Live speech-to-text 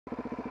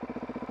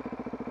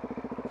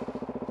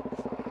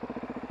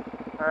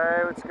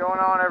Hey, what's going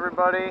on,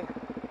 everybody?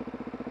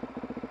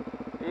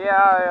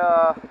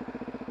 Yeah,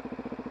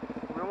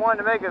 I've been wanting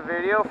to make a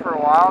video for a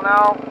while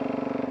now,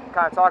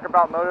 kind of talk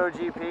about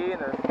MotoGP in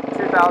the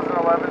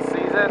 2011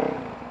 season.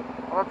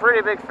 I'm a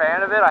pretty big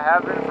fan of it. I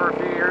have been for a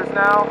few years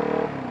now,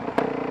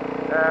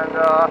 and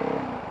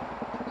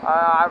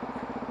I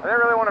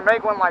didn't really want to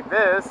make one like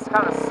this. It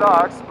kind of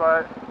sucks,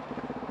 but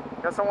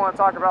I guess I want to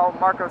talk about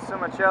Marco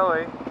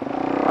Simoncelli.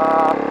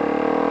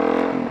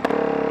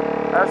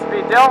 As if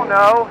you don't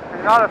know, if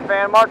you're not a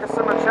fan, Marco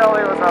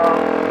Simoncelli was a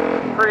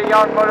pretty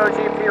young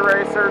MotoGP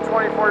racer,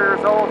 24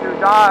 years old, who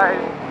died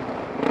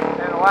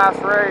in the last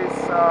race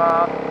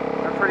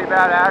in a pretty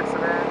bad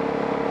accident.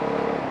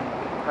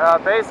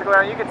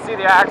 Basically, you can see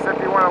the accident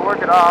if you want to look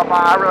it up.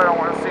 I really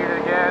don't want to see it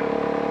again.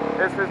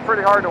 It's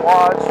pretty hard to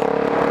watch.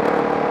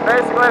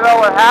 Basically, though,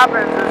 what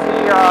happens is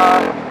he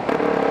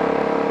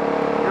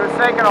was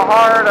taking a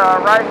hard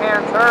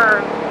right-hand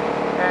turn,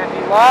 and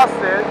he lost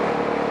it.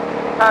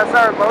 Kind of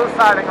started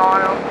low-siding on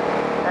him,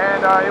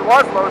 and it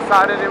was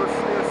low-sided. He was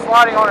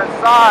sliding on its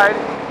side.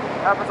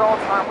 Happens all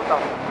the time. What the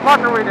fuck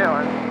are we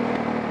doing?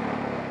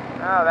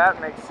 Oh, that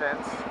makes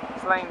sense.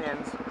 It's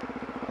Langens.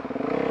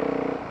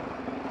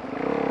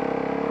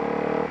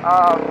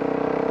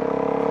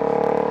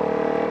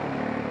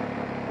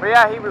 But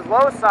yeah, he was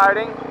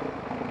low-siding.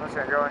 I'm just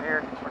gonna go in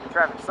here. Fucking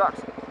traffic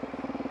sucks.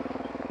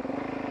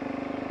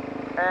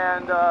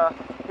 And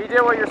he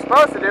did what you're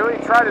supposed to do. He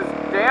tried his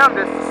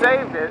damnedest to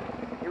save it.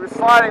 He was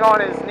sliding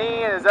on his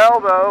knee and his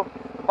elbow.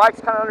 The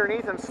bike's kind of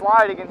underneath him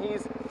sliding, and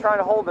he's trying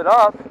to hold it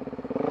up.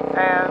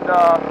 And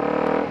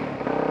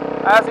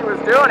as he was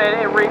doing it,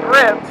 it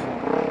re-gripped.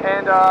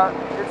 And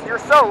you're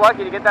so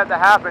lucky to get that to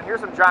happen. Here's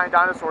some giant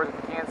dinosaurs if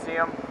you can't see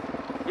them.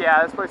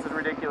 Yeah, this place is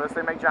ridiculous.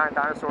 They make giant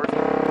dinosaurs.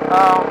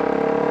 But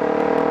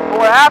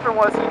what happened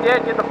was he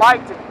did get the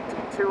bike to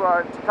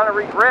kind of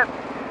re-grip.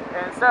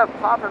 And instead of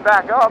popping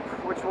back up,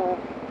 which will,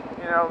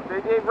 you know,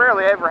 it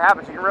rarely ever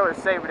happens. You can really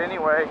save it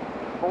anyway.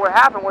 But what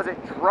happened was it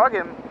drug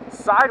him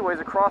sideways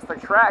across the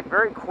track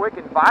very quick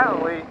and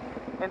violently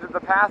into the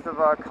path of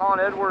Colin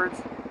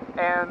Edwards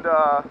and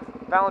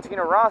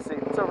Valentino Rossi.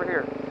 It's over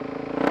here.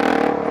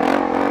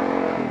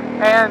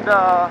 And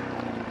the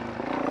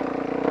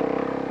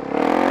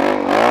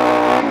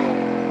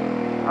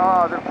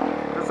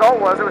result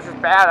was it was just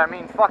bad. I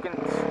mean, fucking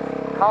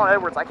Colin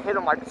Edwards like hit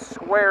him like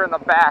square in the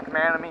back,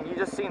 man. I mean, you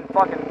just seen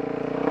fucking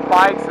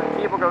bikes and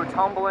people go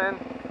tumbling.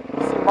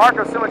 You see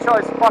Marco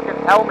Simoncelli's fucking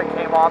helmet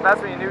came off. That's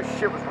when you knew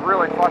shit was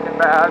really fucking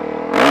bad.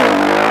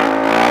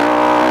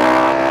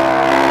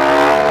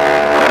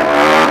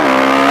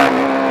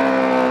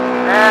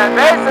 And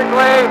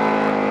basically,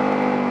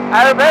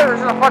 it was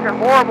just a fucking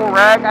horrible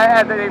wreck. I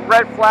had the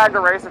red flag the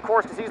race, of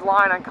course, because he's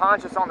lying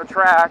unconscious on the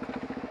track.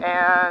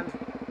 And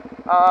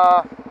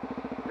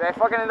they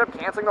fucking ended up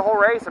canceling the whole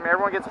race. I mean,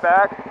 everyone gets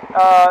back.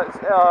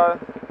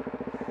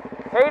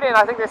 Hayden,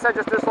 I think they said,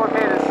 just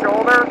dislocated his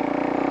shoulder.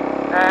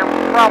 And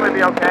we'll probably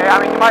be okay. I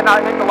mean, he might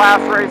not hit the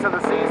last race of the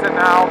season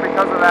now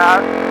because of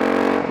that.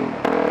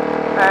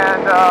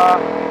 And,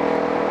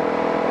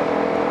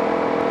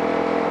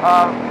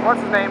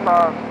 what's his name?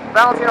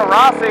 Valentino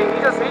Rossi,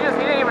 he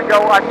didn't even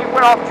go, like, he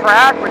went off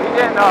track, but he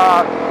didn't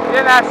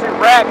actually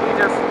wreck. He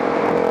just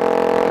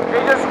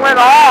went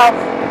off.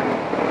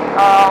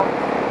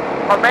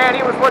 But man,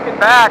 he was looking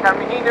back. I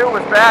mean, he knew it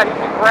was bad. He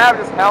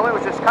grabbed his helmet,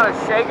 was just kind of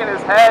shaking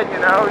his head,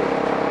 you know.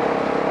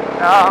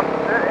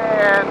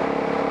 And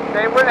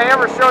they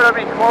never showed up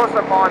any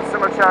close-up on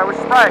Simoncelli, which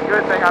is probably a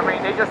good thing. I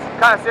mean, they just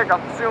kind of see like a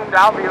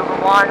zoomed-out view of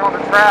him lying on the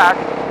track.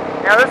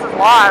 You know, this is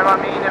live. I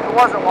mean, if it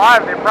wasn't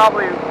live, they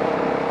probably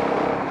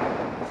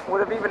would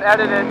have even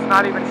edited to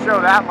not even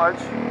show that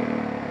much.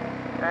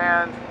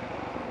 And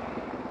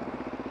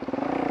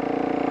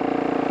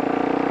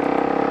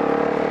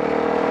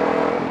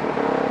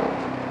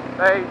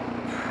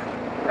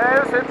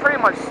it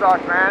pretty much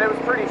sucked, man. It was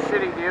a pretty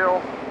shitty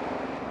deal.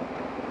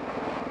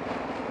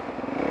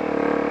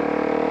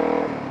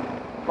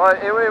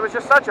 But it was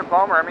just such a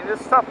bummer. I mean, this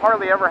stuff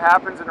hardly ever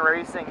happens in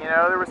racing, you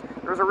know. There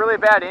was a really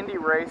bad Indy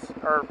race,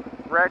 or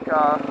wreck,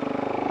 I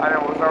don't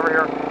know what was over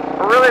here.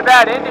 A really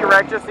bad Indy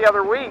wreck just the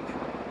other week.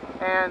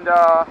 And,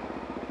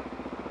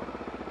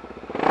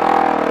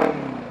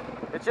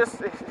 it just,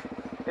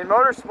 in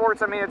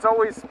motorsports, I mean, it's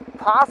always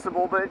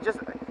possible, but it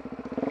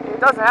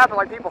doesn't happen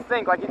like people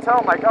think. Like, you tell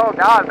them, like, oh,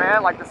 God,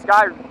 man, like, this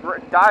guy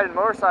died in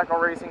motorcycle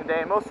racing today,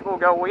 and most people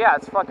go, well, yeah,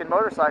 it's fucking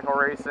motorcycle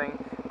racing.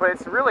 But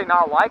it's really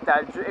not like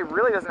that. It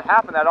really doesn't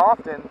happen that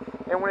often.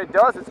 And when it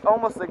does, it's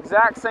almost the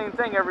exact same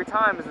thing every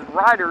time, as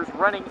riders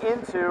running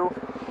into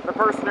the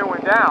person who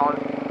went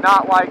down.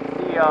 Not like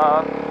the,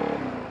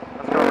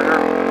 let's go over here.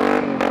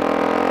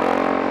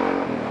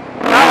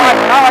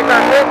 Not like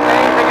they're hitting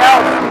anything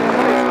else.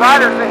 It's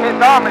riders that hit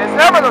them. And it's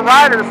never the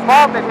rider's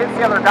fault that hits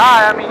the other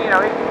guy. I mean, you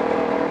know,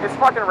 it's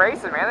fucking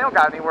racing, man. They don't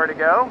got anywhere to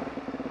go.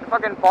 It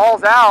fucking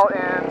balls out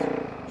and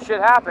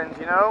shit happens,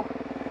 you know?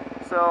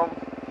 So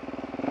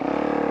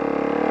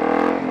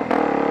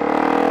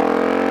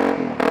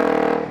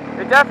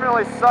it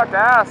definitely sucked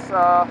ass.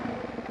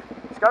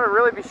 got to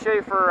really be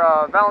shitty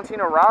for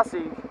Valentino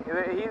Rossi.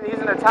 He's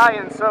an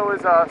Italian, so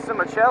is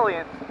Simoncelli,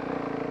 and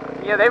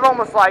they've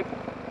almost like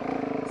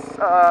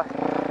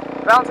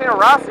Valentino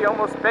Rossi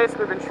almost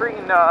basically been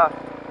treating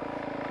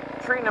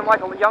him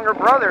like a younger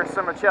brother,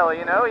 Simoncelli.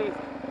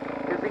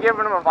 He'd be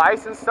giving him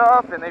advice and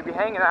stuff, and they'd be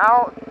hanging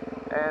out,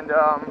 and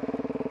a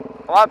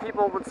lot of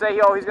people would say,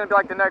 oh, he's going to be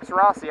like the next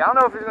Rossi. I don't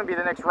know if he's going to be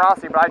the next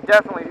Rossi, but I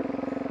definitely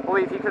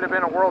believe he could have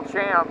been a world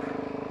champ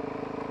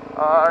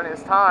in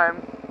his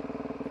time.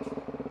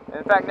 And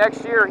in fact,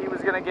 next year he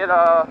was going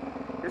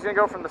to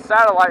go from the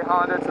satellite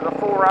Honda to the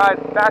full ride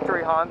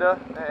factory Honda.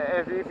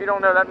 If you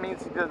don't know, that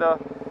means the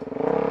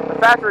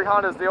factory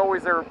Hondas, they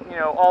always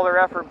all their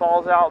effort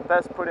balls out,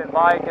 best put in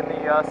bike, and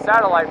the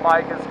satellite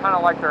bike is kind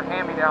of like their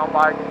hand-me-down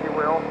bike, if you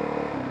will.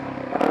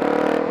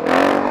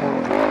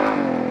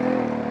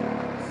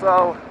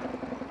 So,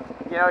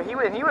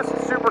 he was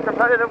super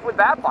competitive with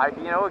that bike.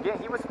 Again,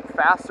 he was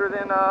faster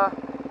than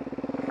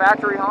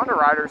factory Honda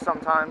riders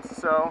sometimes.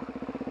 So,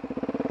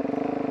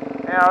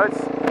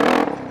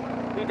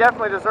 he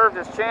definitely deserved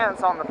his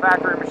chance on the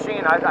factory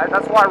machine.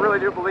 That's why I really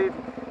do believe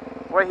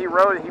the way he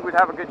rode, he would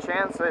have a good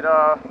chance at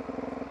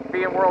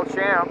being world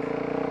champ.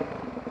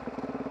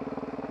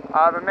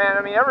 But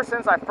man, ever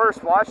since I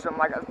first watched him,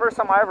 like the first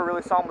time I ever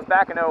really saw him was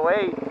back in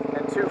 08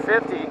 and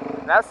 250.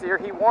 And that's the year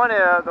he won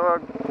the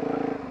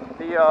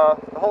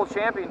whole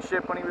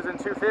championship when he was in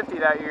 250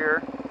 that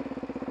year.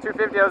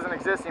 250 doesn't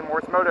exist anymore.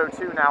 It's Moto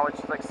 2 now, which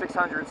is like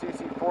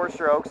 600cc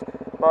 4-strokes.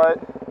 But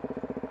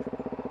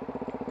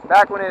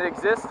back when it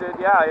existed,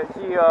 yeah, I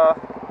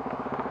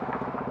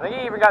think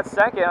he even got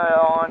second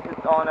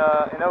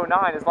in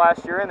 09, his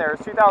last year in there. It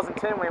was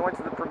 2010 when he went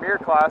to the Premier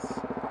class.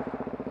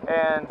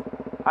 And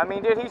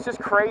dude, he's just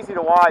crazy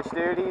to watch,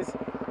 dude. He's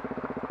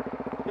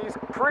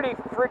pretty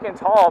freaking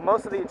tall.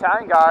 Most of the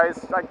Italian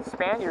guys, like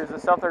Spaniards and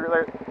stuff,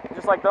 they're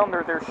just like them.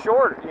 They're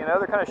short,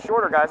 they're kind of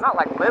shorter guys. Not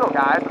like little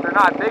guys, but they're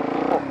not big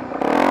people.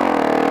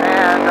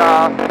 And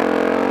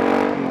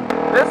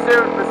this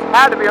dude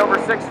had to be over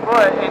 6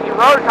 foot, and he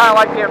rode kind of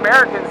like the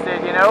Americans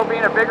did,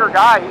 being a bigger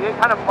guy. He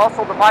kind of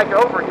muscled the bike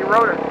over. He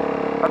rode it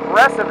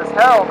aggressive as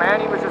hell, man.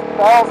 He was just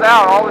balls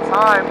out all the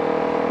time.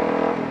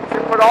 He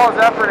put all his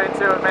effort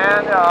into it,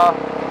 man.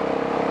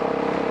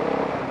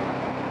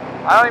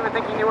 I don't even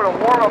think he knew what a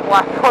warm-up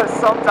lap was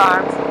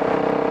sometimes.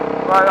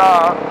 But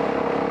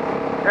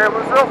it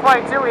was real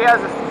funny too. He has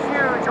this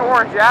huge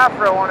orange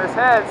afro on his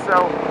head,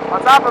 so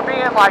on top of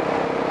being like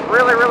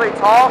really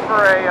tall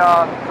for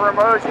a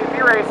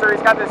MotoGP racer,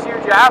 he's got this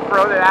huge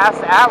afro that has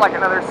to add like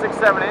another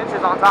 6-7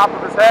 inches on top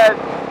of his head.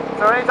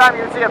 So anytime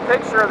you would see a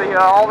picture of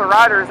all the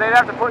riders, they'd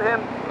have to put him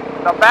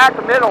in the back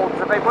middle,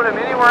 because if they put him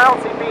anywhere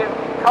else, he'd be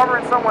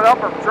covering someone up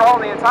or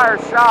drawing the entire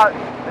shot,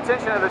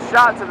 attention of the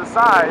shot to the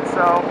side.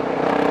 So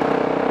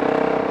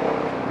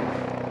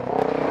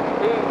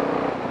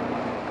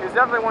he was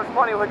definitely one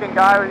funny looking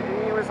guy.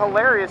 He was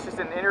hilarious just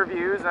in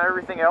interviews and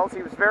everything else.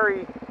 He was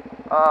very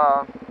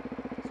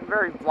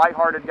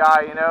lighthearted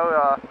guy,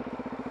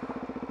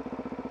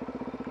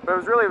 but it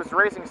was his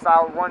racing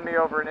style that won me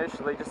over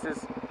initially. Just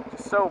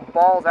so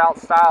balls out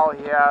style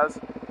he has.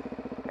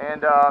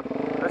 And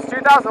this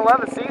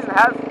 2011 season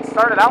had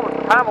started out with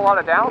kind of a lot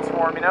of downs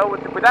for him.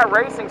 With that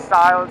racing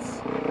style, it's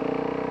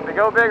the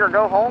go big or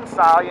go home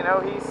style.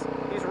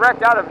 He's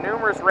wrecked out of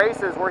numerous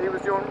races where he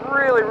was doing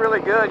really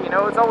good.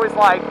 It's always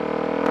like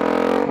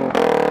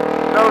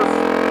those.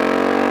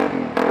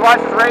 You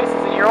watch his races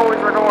and you're always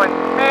going,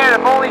 man,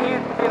 if only he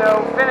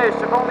finished,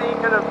 if only he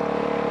could have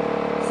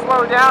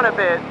slowed down a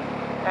bit.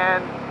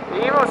 And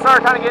he even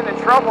started kind of getting in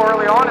trouble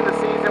early on in the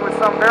season with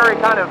some very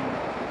kind of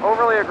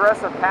overly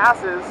aggressive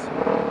passes.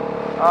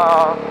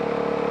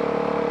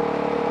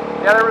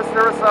 Yeah, there was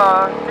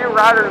a few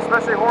riders,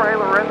 especially Jorge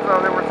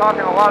Lorenzo, that were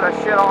talking a lot of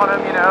shit on him,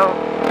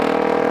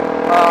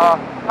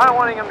 kind of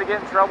wanting him to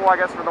get in trouble, I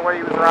guess, for the way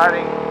he was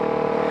riding.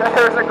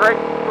 There was a great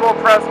little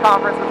press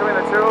conference between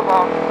the two of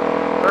them.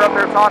 They're up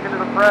there talking to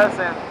the press,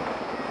 and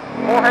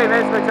Jorge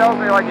basically tells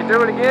me, like, you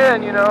do it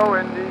again, and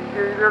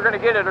you're going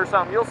to get it or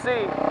something. You'll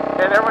see.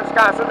 And everyone's just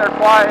kind of sitting there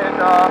quiet,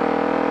 and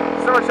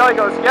Simoncelli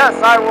goes, yes,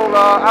 I will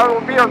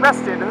be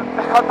arrested.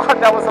 I thought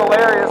that was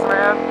hilarious,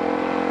 man.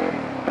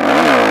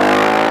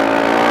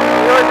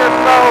 He was just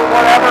so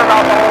whatever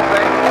about the whole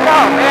thing.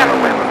 Oh, man, the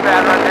wind was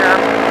bad right there.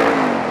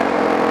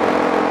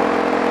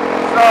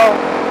 So,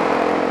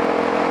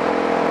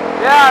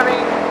 yeah,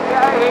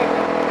 he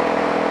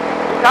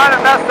kind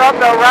of messed up,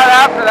 though, right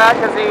after that,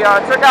 because he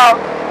took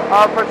out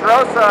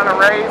Pedrosa in a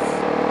race,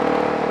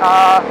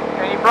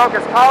 and he broke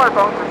his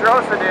collarbone,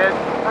 Pedrosa did,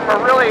 from a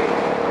really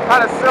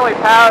kind of silly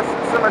pass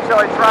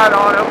Simoncelli tried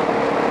on him.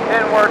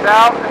 Didn't work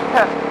out.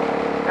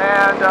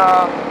 And,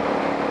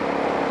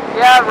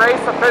 yeah, race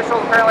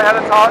officials apparently had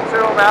to talk to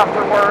him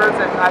afterwards,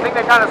 and I think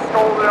they kind of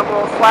scolded him, a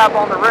little slap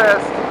on the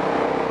wrist.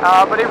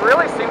 But he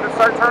really seemed to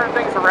start turning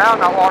things around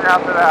not long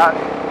after that.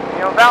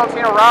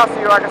 Valentino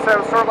Rossi, like I said,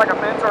 was sort of like a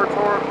mentor to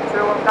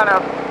him, kind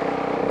of.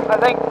 I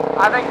think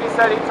he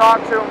said he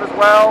talked to him as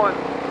well, and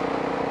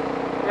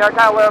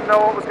kind of let him know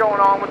what was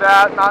going on with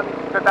that. Not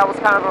that that was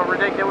kind of a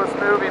ridiculous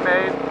move he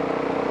made.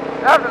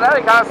 after that,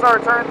 he kind of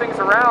started turning things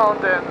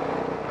around, and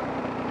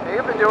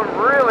he's been doing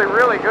really,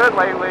 really good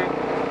lately.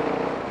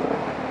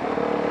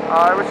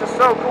 It was just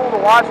so cool to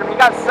watch him. He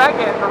got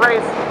second in the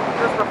race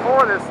just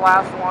before this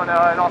last one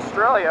in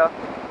Australia.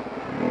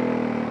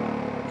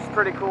 It's a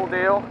pretty cool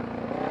deal.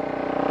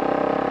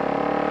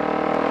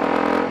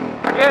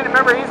 Again,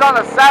 remember, he's on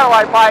a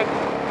satellite bike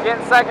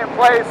getting second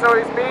place, so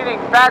he's beating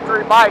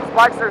factory bikes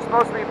that are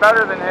supposed to be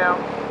better than him.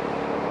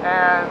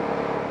 And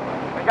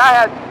the guy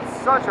had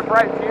such a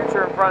bright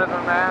future in front of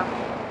him, man.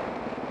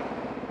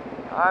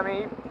 I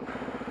mean,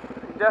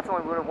 he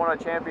definitely would have won a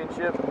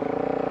championship.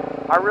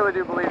 I really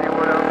do believe he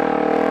would have.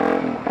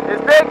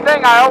 His big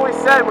thing, I always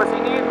said, was he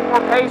needed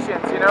more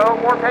patience, you know?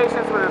 More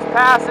patience with his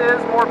passes,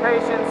 more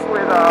patience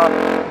with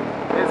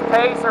his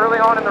pace early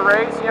on in the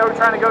race, you know,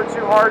 trying to go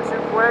too hard,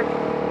 too quick.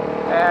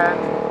 And,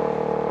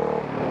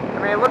 I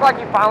mean, it looked like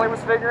he finally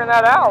was figuring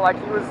that out, like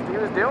he was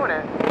doing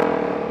it.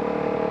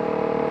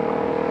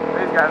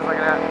 These guys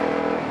looking at.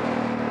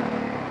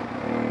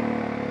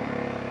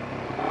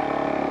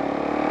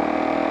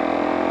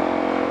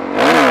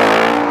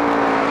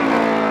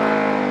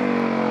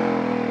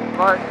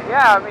 But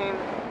yeah, I mean,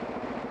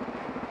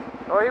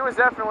 well, he was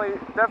definitely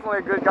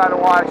a good guy to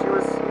watch. He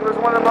was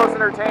one of the most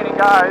entertaining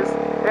guys.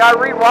 Yeah, I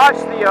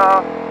rewatched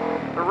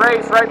the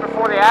race right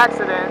before the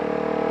accident,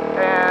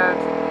 and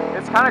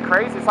it's kind of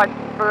crazy. It's like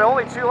for the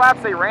only 2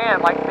 laps they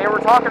ran, like they were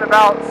talking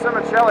about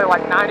Simoncelli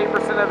like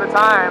 90% of the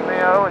time, you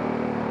know, and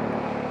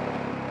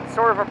it's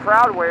sort of a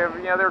proud way of,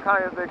 you know, they were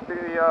kind of the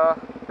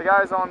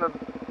guys on the,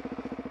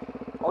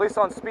 at least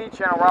on Speed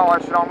Channel where I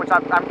watched it on, which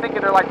I'm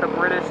thinking they're like the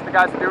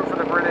guys that do it for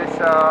the British,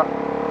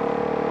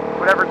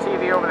 whatever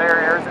TV over there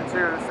airs it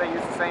too. They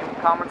use the same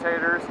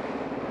commentators,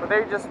 but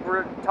they just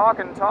were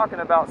talking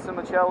about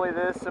Simoncelli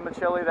this,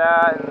 Simoncelli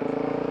that, and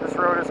this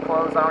road is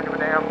closed. I don't give a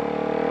damn.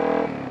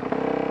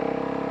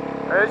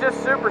 It's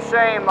just super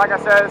shame, like I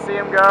said, to see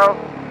him go.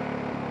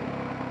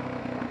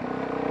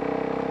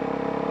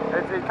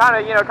 It kind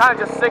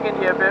of just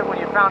sickened you a bit when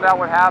you found out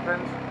what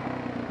happened.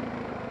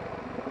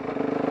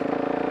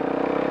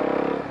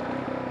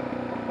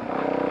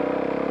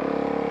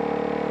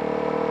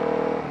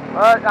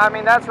 But I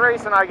mean, that's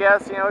racing, I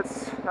guess. You know,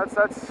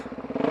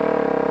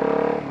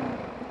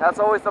 that's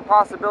always the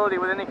possibility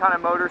with any kind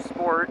of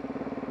motorsport.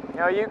 You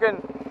know, you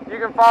can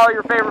follow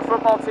your favorite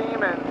football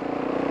team and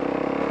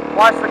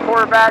watch the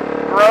quarterback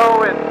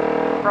grow and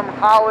from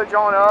college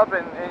on up,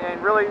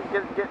 and really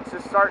get to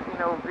start, you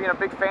know, being a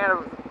big fan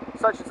of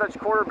such and such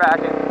quarterback.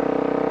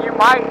 And you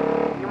might.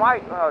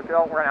 Oh,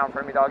 don't run out in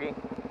front of me, doggy.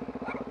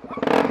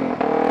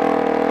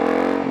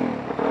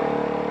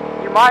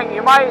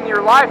 You might in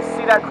your life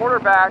see that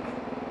quarterback,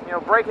 you know,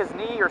 break his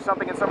knee or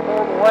something in some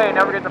horrible way and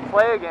never get to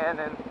play again,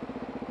 and,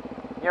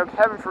 you know,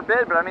 heaven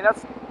forbid, but I mean,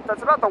 that's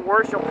about the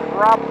worst you'll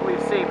probably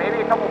see.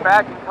 Maybe a couple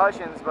bad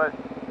concussions, but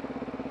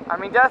I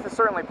mean, death is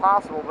certainly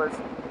possible, but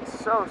it's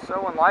so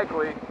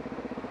unlikely.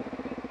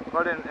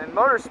 But in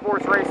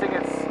motorsports racing,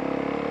 it's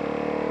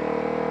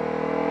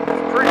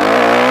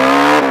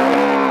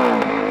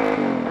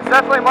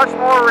definitely much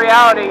more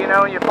reality, you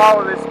know, and you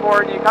follow this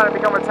sport and you kind of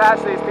become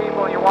attached to these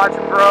people and you watch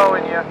them grow,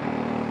 and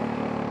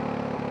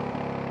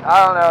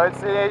I don't know,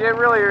 it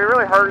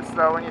really hurts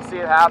though when you see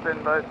it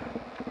happen. But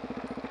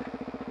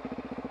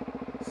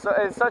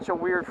it's such a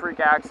weird freak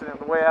accident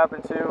the way it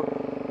happened too.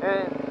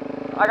 And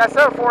like I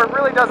said before, it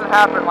really doesn't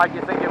happen like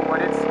you think it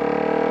would.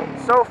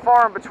 It's so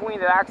far in between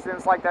that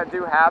accidents like that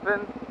do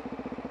happen,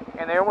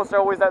 and they almost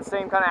always that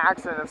same kind of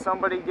accident of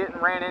somebody getting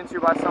ran into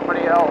by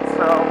somebody else.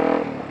 So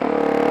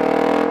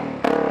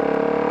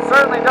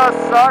certainly does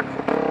suck.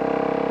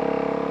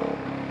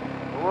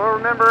 We'll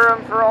remember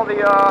him for all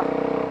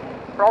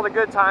the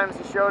good times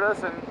he showed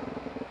us, and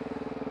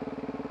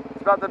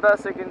it's about the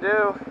best he can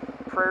do.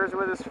 Prayers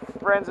with his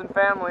friends and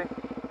family.